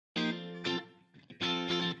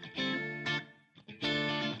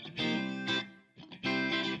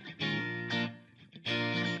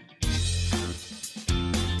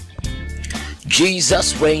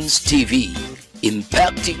Jesus Reigns TV,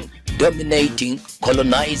 impacting, dominating,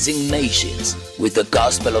 colonizing nations with the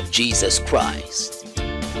gospel of Jesus Christ.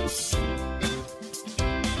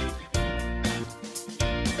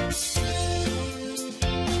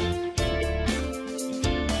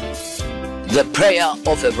 The prayer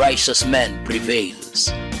of a righteous man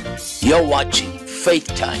prevails. You're watching Faith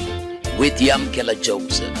Time with Yamkela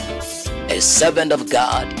Joseph, a servant of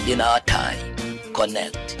God in our time.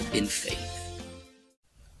 Connect in faith.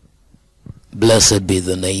 Blessed be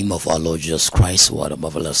the name of our Lord Jesus Christ. What a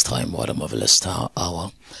marvelous time, what a marvelous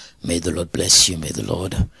hour. May the Lord bless you. May the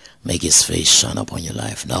Lord make his face shine upon your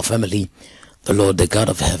life. Now, family, the Lord, the God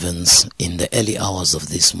of heavens, in the early hours of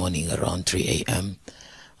this morning around 3 a.m.,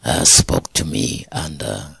 spoke to me, and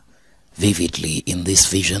vividly in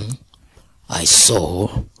this vision I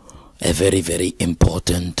saw a very, very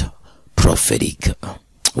important prophetic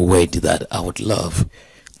word that I would love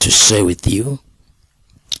to share with you.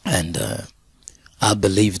 And I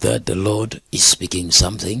believe that the Lord is speaking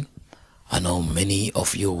something. I know many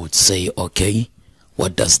of you would say, okay,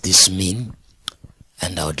 what does this mean?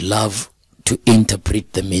 And I would love to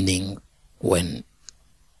interpret the meaning when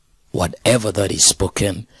whatever that is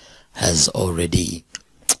spoken has already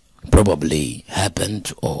probably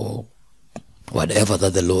happened, or whatever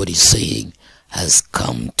that the Lord is saying has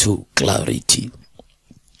come to clarity.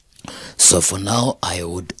 So for now, I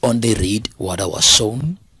would only read what I was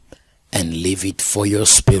shown and leave it for your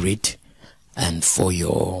spirit and for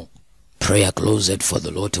your prayer closet for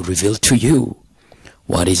the Lord to reveal to you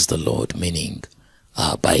what is the Lord meaning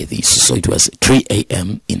by this. So it was 3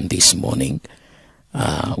 a.m. in this morning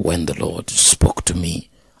when the Lord spoke to me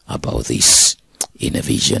about this in a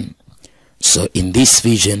vision. So in this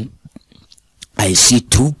vision, I see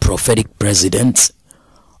two prophetic presidents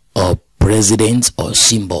or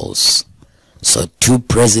symbols. So two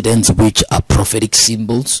presidents which are prophetic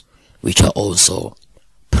symbols, which are also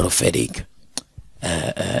prophetic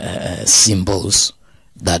symbols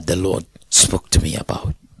that the Lord spoke to me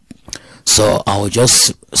about. So I'll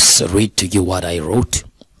just read to you what I wrote.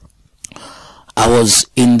 I was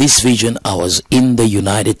in this vision, I was in the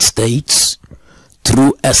United States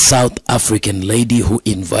through a South African lady who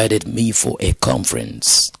invited me for a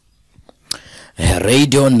conference. Her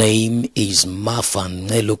radio name is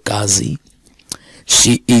FNB.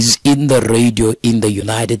 She is in the radio in the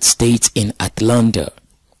United States in Atlanta.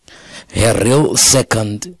 Her real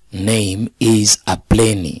second name is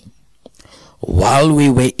Apleni. While we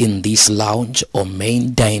were in this lounge or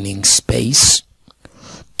main dining space,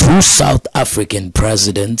 two South African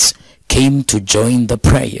presidents came to join the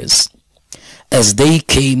prayers. As they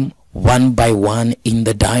came one by one in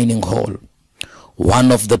the dining hall,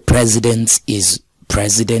 one of the presidents is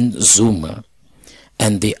President Zuma,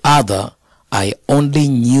 and the other I only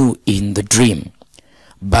knew in the dream.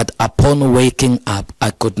 But upon waking up,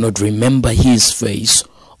 I could not remember his face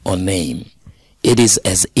or name. It is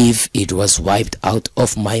as if it was wiped out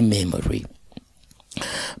of my memory.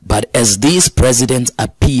 But as these presidents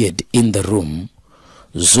appeared in the room,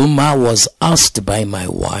 Zuma was asked by my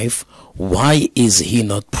wife, why is he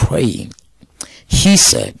not praying? He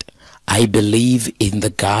said, I believe in the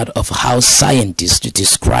God of how scientists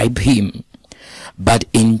describe him. But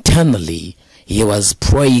internally, he was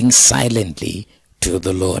praying silently to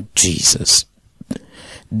the Lord Jesus.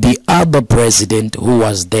 The other president who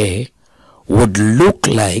was there would look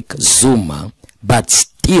like Zuma, but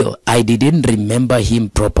still I didn't remember him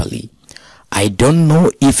properly. I don't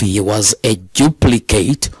know if he was a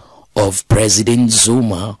duplicate of President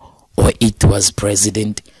Zuma or it was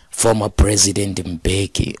former President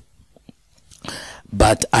Mbeki.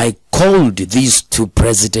 But I called these two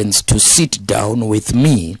presidents to sit down with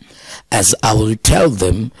me, as I will tell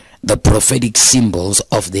them the prophetic symbols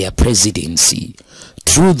of their presidency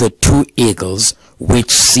through the two eagles which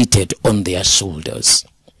seated on their shoulders.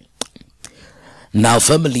 Now,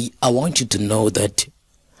 family, I want you to know that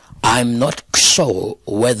I'm not sure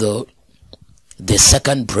whether the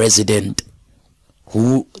second president,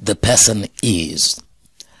 who the person is,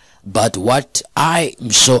 but what I'm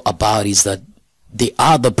sure about is that the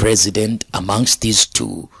other president amongst these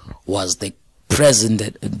two was the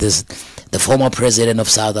president, the former president of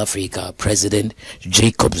South Africa, President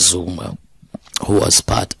Jacob Zuma, who was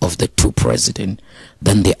part of the two presidents.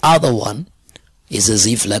 Then the other one is as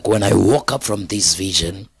if, like, when I woke up from this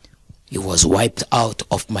vision, it was wiped out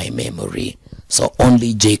of my memory. So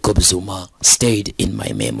only Jacob Zuma stayed in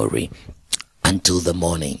my memory until the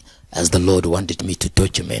morning, as the Lord wanted me to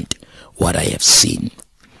document what I have seen.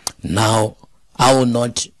 Now, I will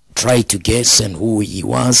not try to guess and who he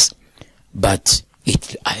was, but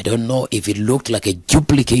I don't know if it looked like a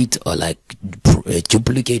duplicate or like a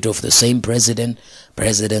duplicate of the same President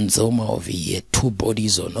Zuma, or if he had two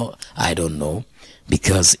bodies or not. I don't know,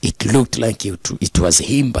 because it looked like it was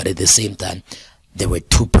him, but at the same time there were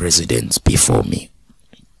two presidents before me.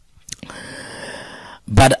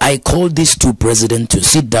 But I called these two presidents to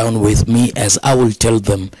sit down with me, as I will tell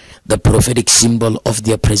them the prophetic symbol of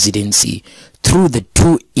their presidency through the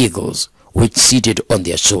two eagles which seated on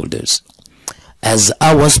their shoulders. As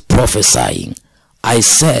I was prophesying, I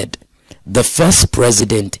said the first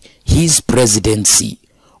president, his presidency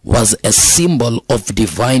was a symbol of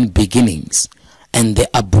divine beginnings and the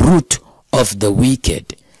uproot of the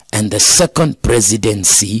wicked, and the second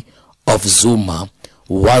presidency of Zuma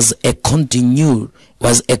was a continuation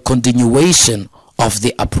of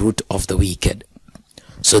the uproot of the wicked.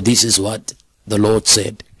 So this is what the Lord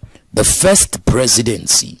said. The first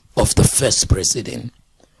presidency of the first president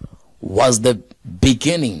was the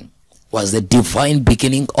beginning, was the divine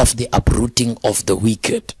beginning of the uprooting of the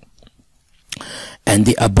wicked, and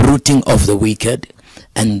the uprooting of the wicked.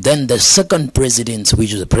 And then the second presidency,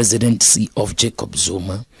 which is the presidency of Jacob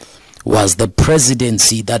Zuma, was the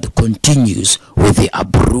presidency that continues with the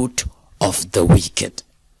uproot of the wicked.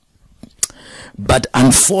 But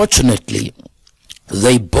unfortunately,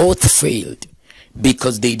 they both failed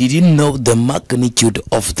because they didn't know the magnitude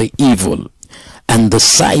of the evil and the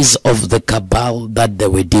size of the cabal that they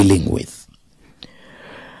were dealing with.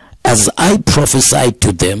 As I prophesied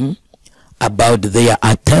to them about their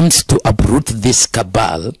attempts to uproot this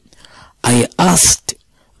cabal, I asked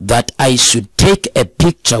that I should take a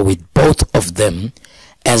picture with both of them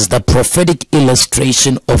as the prophetic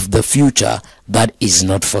illustration of the future that is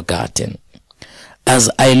not forgotten. As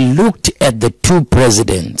I looked at the two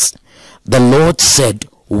presidents, the Lord said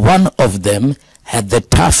one of them had the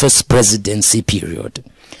toughest presidency period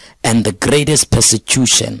and the greatest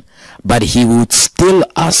persecution, but he would still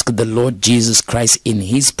ask the Lord Jesus Christ in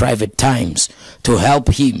his private times to help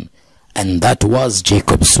him, and that was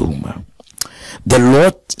Jacob Zuma. The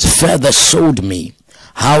Lord further showed me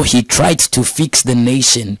how he tried to fix the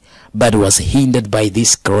nation but was hindered by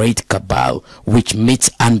this great cabal which meets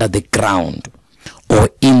under the ground or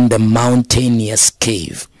in the mountainous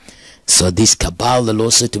cave. So this cabal, the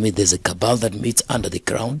Lord said to me, there's a cabal that meets under the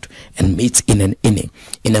ground and meets in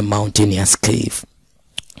a mountainous cave.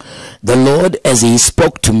 The Lord, as he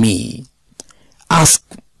spoke to me, asked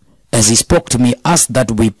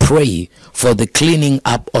that we pray for the cleaning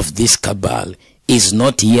up of this cabal is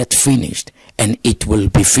not yet finished, and it will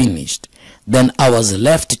be finished. Then I was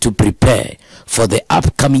left to prepare for the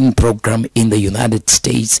upcoming program in the United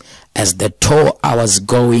States as the tour I was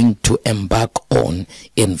going to embark on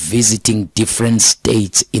in visiting different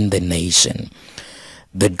states in the nation.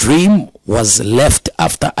 The dream was left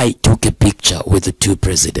after I took a picture with the two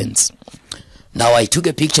presidents. Now I took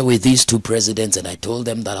a picture with these two presidents and I told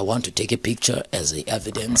them that I want to take a picture as the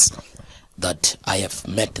evidence that I have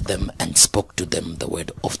met them and spoke to them the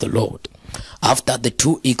word of the Lord. After the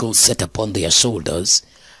two eagles sat upon their shoulders,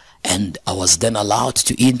 and I was then allowed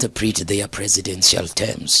to interpret their presidential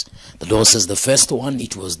terms. The Lord says the first one,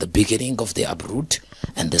 it was the beginning of the uproot,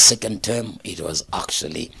 and the second term, it was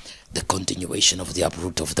actually the continuation of the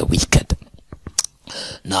uproot of the wicked.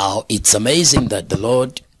 Now, it's amazing that the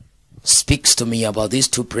Lord speaks to me about these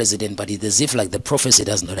two presidents, but it is as if like the prophecy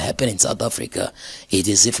does not happen in South Africa. It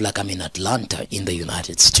is as if like I'm in Atlanta in the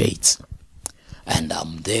United States. And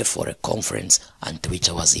I'm there for a conference and which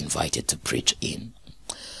I was invited to preach in.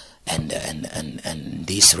 And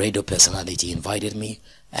this radio personality invited me,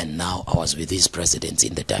 and now I was with these presidents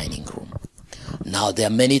in the dining room. Now there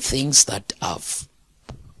are many things that I've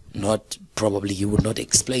not, probably you will not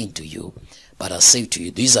explain to you, but I'll say to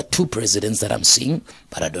you, these are two presidents that I'm seeing,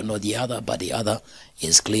 but I don't know the other, but the other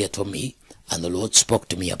is clear to me. And the Lord spoke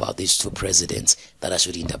to me about these two presidents that I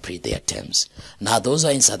should interpret their terms. Now those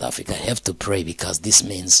are in South Africa. I have to pray because this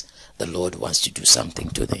means the Lord wants to do something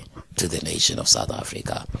to the nation of South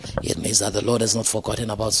Africa. It means that the Lord has not forgotten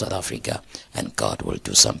about South Africa and God will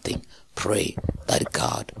do something. Pray that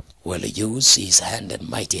God will use his hand and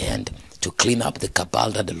mighty hand to clean up the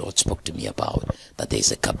cabal that the Lord spoke to me about. That there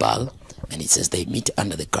is a cabal, and it says they meet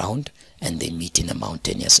under the ground and they meet in a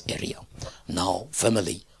mountainous area. Now,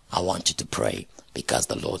 family, I want you to pray because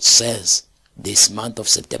the Lord says this month of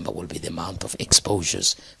September will be the month of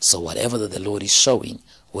exposures. So whatever that the Lord is showing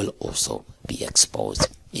will also be exposed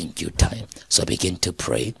in due time. So begin to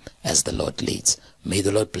pray as the Lord leads. May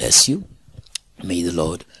the Lord bless you. May the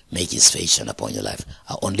Lord make his face shine upon your life.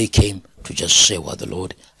 I only came to just share what the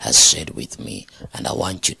Lord has shared with me. And I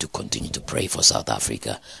want you to continue to pray for South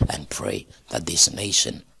Africa and pray that this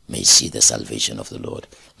nation may see the salvation of the Lord.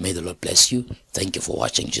 May the Lord bless you. Thank you for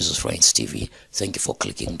watching Jesus Reigns TV. Thank you for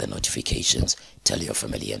clicking the notifications. Tell your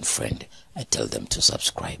family and friend and tell them to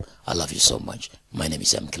subscribe. I love you so much. My name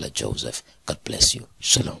is Yamkela Joseph. God bless you.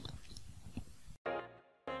 Shalom.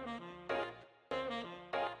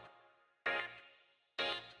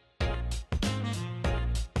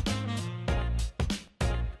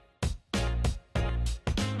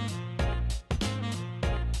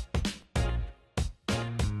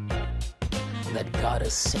 That God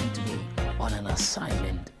has sent me on an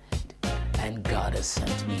assignment, and God has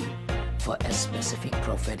sent me for a specific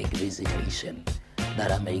prophetic visitation,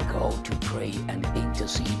 that I may go to pray and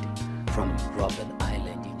intercede from Robben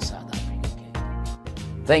Island in South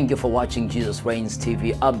Africa. Thank you for watching Jesus Reigns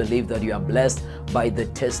TV. I believe that you are blessed by the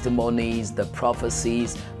testimonies, the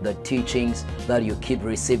prophecies, the teachings that you keep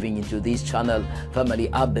receiving into this channel.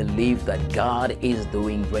 Family, I believe that God is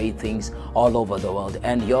doing great things all over the world,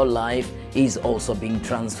 and your life is also being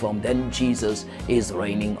transformed, and Jesus is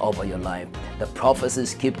reigning over your life. The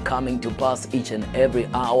prophecies keep coming to pass each and every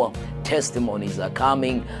hour. Testimonies are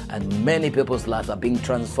coming, and many people's lives are being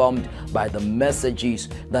transformed by the messages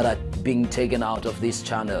that are being taken out of this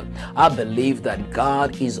channel. I believe that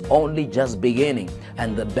God is only just beginning,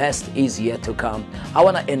 and the best is yet to come. I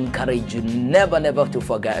want to encourage you never to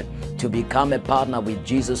forget to become a partner with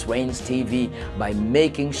Jesus Reigns TV by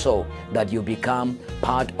making sure that you become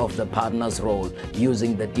part of the partner's role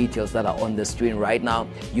using the details that are on the screen right now.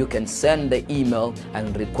 You can send the email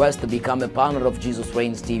and request to become a partner of Jesus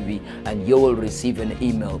Reigns TV, and you will receive an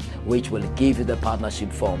email which will give you the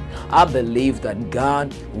partnership form. I believe that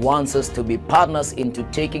God wants us to be partners into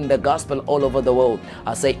taking the gospel all over the world.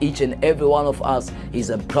 I say each and every one of us is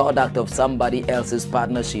a product of somebody else's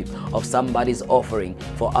partnership, of somebody's offering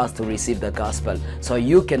for us to receive the gospel. So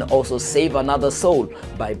you can also save another soul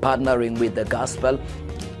by partnering with the gospel,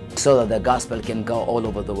 so that the gospel can go all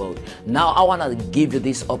over the world. Now I want to give you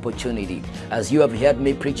this opportunity. As you have heard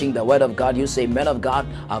me preaching the word of God, you say, man of God,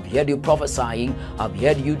 I've heard you prophesying, I've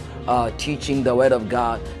heard you teaching the word of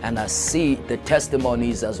God, and I see the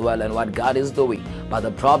testimonies as well and what God is doing. But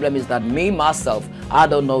the problem is that me, myself, I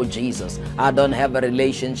don't know Jesus. I don't have a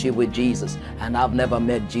relationship with Jesus, and I've never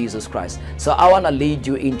met Jesus Christ. So I want to lead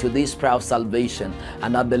you into this prayer of salvation.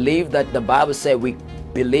 And I believe that the Bible says we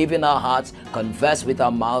believe in our hearts, confess with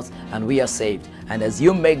our mouths, and we are saved. And as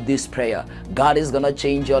you make this prayer, God is going to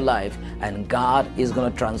change your life, and God is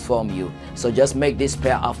going to transform you. So just make this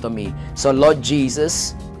prayer after me. So Lord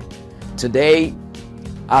Jesus, today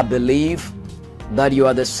I believe that you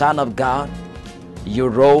are the Son of God. You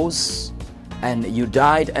rose and you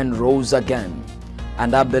died and rose again.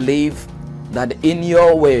 And I believe that in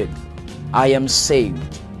your word I am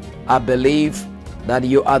saved. I believe that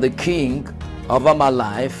you are the King over my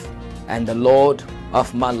life and the Lord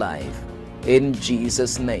of my life, in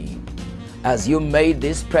Jesus' name. As you made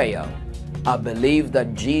this prayer, I believe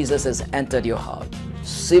that Jesus has entered your heart.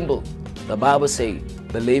 Simple. The Bible says,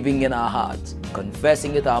 believing in our hearts,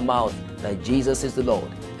 confessing with our mouth that Jesus is the Lord,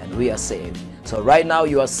 and we are saved. So right now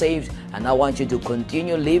you are saved, and I want you to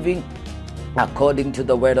continue living according to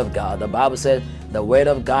the word of God. The Bible says the word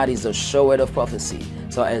of God is a sure word of prophecy.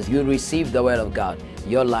 So as you receive the word of God,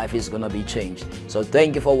 your life is going to be changed. So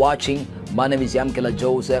thank you for watching. My name is Yamkela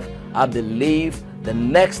Joseph. I believe the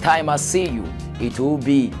next time I see you, it will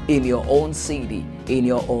be in your own city, in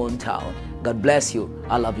your own town. God bless you.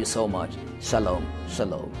 I love you so much. Shalom.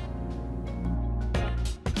 Shalom.